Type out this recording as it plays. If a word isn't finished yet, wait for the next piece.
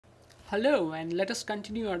Hello, and let us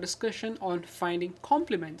continue our discussion on finding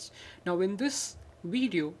complements. Now in this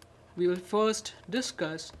video, we will first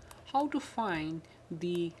discuss how to find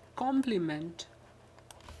the complement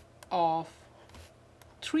of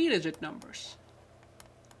three-digit numbers.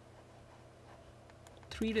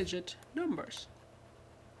 Three-digit numbers.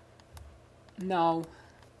 Now,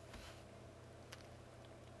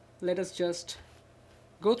 let us just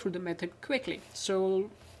go through the method quickly. So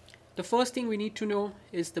the first thing we need to know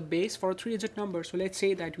is the base for a three-digit number. So let's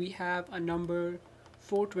say that we have a number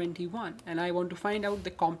 421 and I want to find out the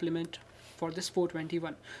complement for this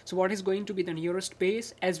 421. So what is going to be the nearest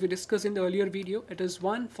base? As we discussed in the earlier video, it is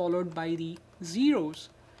 1 followed by the zeros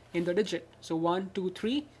in the digit. So 1, 2,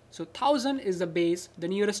 3. So 1000 is the base, the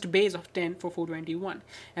nearest base of 10 for 421.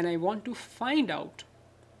 And I want to find out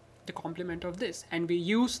the complement of this. And we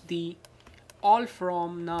use the all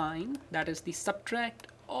from 9, that is the subtract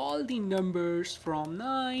all the numbers from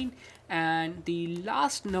 9 and the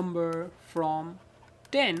last number from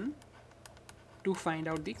 10 to find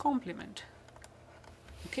out the complement.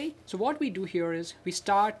 Okay, so what we do here is we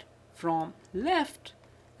start from left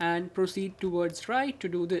and proceed towards right to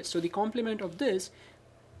do this. So the complement of this,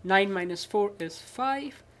 9 minus 4 is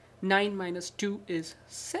 5, 9 minus 2 is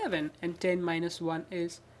 7, and 10 minus 1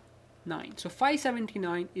 is 9. So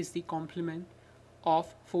 579 is the complement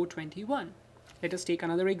of 421. Let us take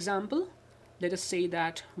another example. Let us say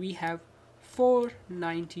that we have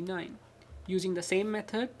 499. Using the same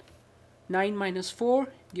method, 9 minus 4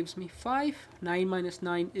 gives me 5, 9 minus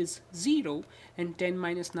 9 is 0, and 10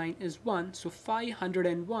 minus 9 is 1. So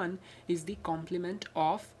 501 is the complement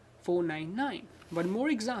of 499. One more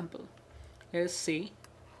example. Let us say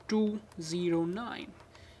 209.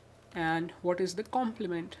 And what is the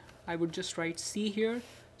complement? I would just write C here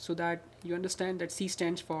so that you understand that C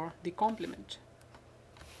stands for the complement.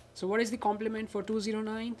 So what is the complement for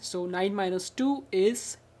 209? So 9 minus 2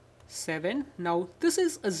 is 7. Now this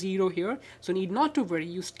is a 0 here, so need not to worry.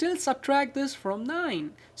 You still subtract this from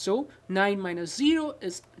 9. So 9 minus 0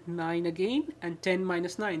 is 9 again, and 10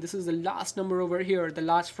 minus 9. This is the last number over here, the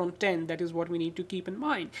last from 10. That is what we need to keep in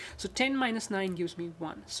mind. So 10 minus 9 gives me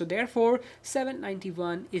 1. So therefore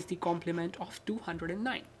 791 is the complement of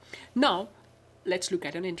 209. Now let's look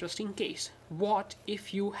at an interesting case. What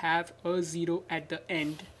if you have a 0 at the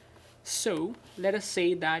end? So let us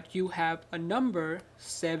say that you have a number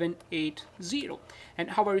 780, and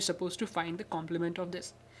how are you supposed to find the complement of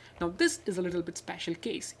this? Now this is a little bit special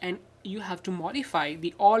case, and you have to modify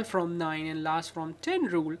the all from 9 and last from 10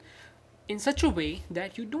 rule in such a way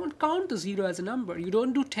that you don't count the 0 as a number. You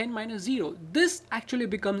don't do 10 minus 0. This actually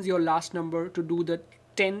becomes your last number to do the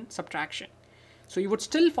 10 subtraction. So you would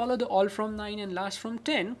still follow the all from 9 and last from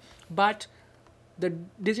 10, but the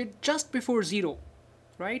digit just before 0,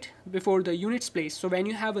 right, before the units place. So when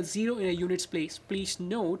you have a 0 in a units place, please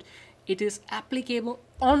note it is applicable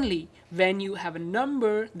only when you have a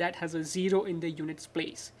number that has a 0 in the units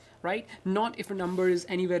place, right? Not if a number is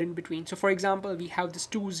anywhere in between. So for example, we have this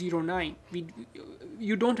 209.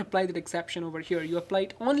 You don't apply that exception over here. You apply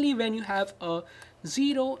it only when you have a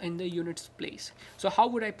 0 in the units place. So how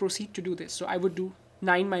would I proceed to do this? So I would do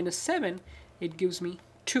 9 minus 7. It gives me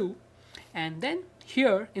 2. And then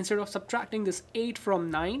here, instead of subtracting this 8 from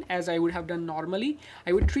 9 as I would have done normally,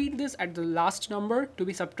 I would treat this at the last number to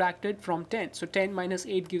be subtracted from 10. So 10 minus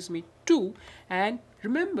 8 gives me 2. And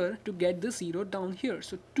remember to get the 0 down here.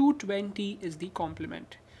 So 220 is the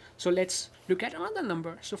complement. So let's look at another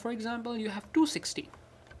number. So for example, you have 260.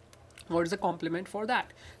 What is the complement for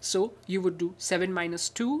that? So you would do 9 minus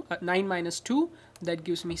 2, that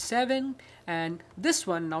gives me 7. And this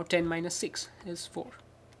one now 10 minus 6 is 4.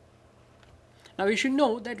 Now you should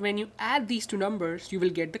know that when you add these two numbers, you will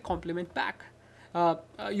get the complement back.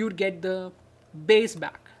 You would get the base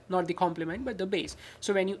back, not the complement, but the base.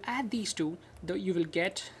 So when you add these two, you will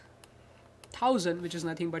get 1000, which is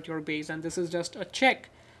nothing but your base. And this is just a check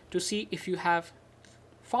to see if you have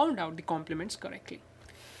found out the complements correctly.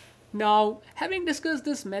 Now, having discussed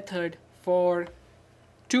this method for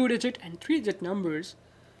 2-digit and 3-digit numbers,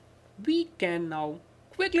 we can now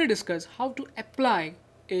quickly discuss how to apply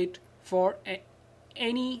it for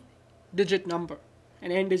any digit number,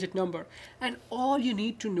 an n-digit number. And all you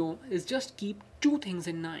need to know is just keep two things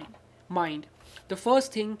in mind. The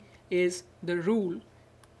first thing is the rule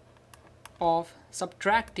of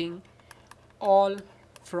subtracting all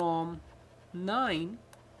from 9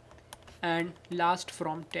 and last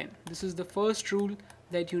from 10. This is the first rule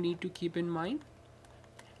that you need to keep in mind.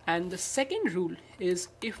 And the second rule is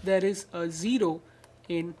if there is a 0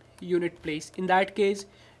 in unit place, in that case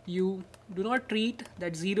you do not treat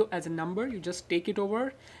that 0 as a number, you just take it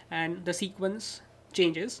over and the sequence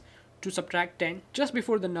changes to subtract 10 just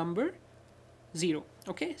before the number 0.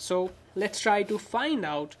 Okay, so let's try to find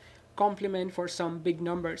out complement for some big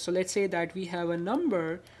number. So let's say that we have a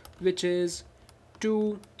number which is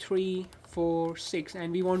 2, 3, 4, 6,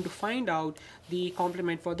 and we want to find out the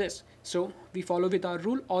complement for this. So we follow with our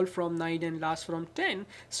rule, all from 9 and last from 10.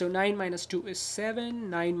 So 9 minus 2 is 7,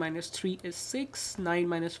 9 minus 3 is 6, 9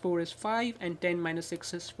 minus 4 is 5, and 10 minus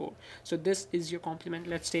 6 is 4. So this is your complement.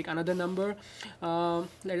 Let's take another number.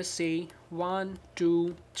 Let us say 1,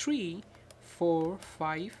 2, 3, 4,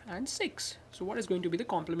 5, and 6. So what is going to be the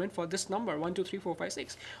complement for this number? 1, 2, 3, 4, 5,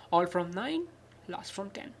 6. All from 9, last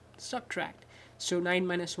from 10. Subtract. So 9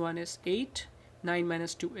 minus 1 is 8, 9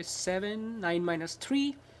 minus 2 is 7, 9 minus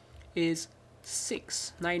 3 is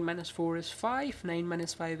 6, 9 minus 4 is 5, 9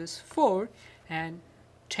 minus 5 is 4, and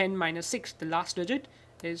 10 minus 6, the last digit,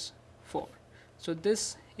 is 4. So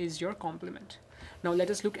this is your complement. Now let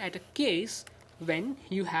us look at a case when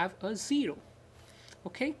you have a 0.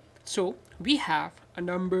 Okay, so we have a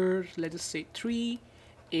number, let us say 3,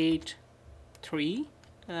 8, 3,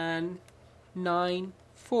 and 9,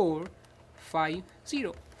 4, 5,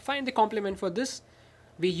 0. Find the complement for this.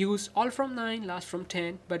 We use all from 9, last from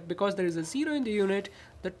 10, but because there is a 0 in the unit,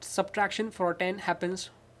 the subtraction for 10 happens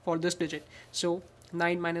for this digit. So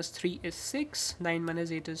 9 minus 3 is 6, 9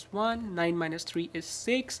 minus 8 is 1, 9 minus 3 is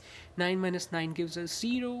 6, 9 minus 9 gives us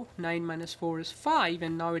 0, 9 minus 4 is 5,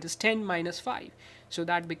 and now it is 10 minus 5. So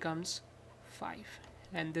that becomes 5,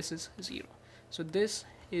 and this is 0. So this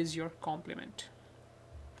is your complement.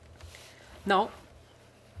 Now,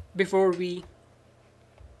 before we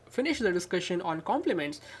finish the discussion on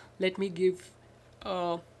complements, let me give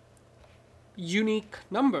a unique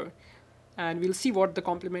number and we'll see what the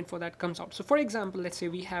complement for that comes out. So for example, let's say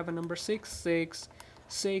we have a number 6, 6,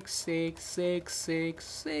 6, 6, 6, 6,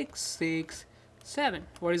 6, 6, 7.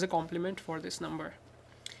 What is the complement for this number?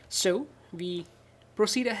 So we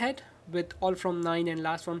proceed ahead with all from 9 and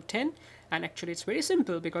last from 10, and actually it's very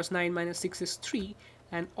simple because 9 minus 6 is 3,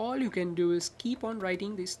 and all you can do is keep on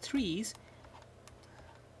writing these 3's,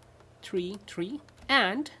 3, 3,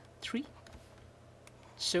 and 3.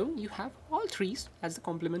 So you have all 3's as the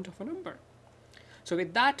complement of a number. So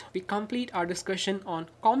with that, we complete our discussion on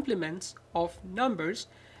complements of numbers,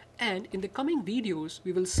 and in the coming videos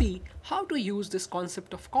we will see how to use this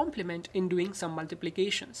concept of complement in doing some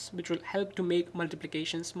multiplications, which will help to make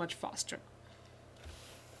multiplications much faster.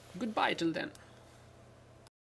 Goodbye till then.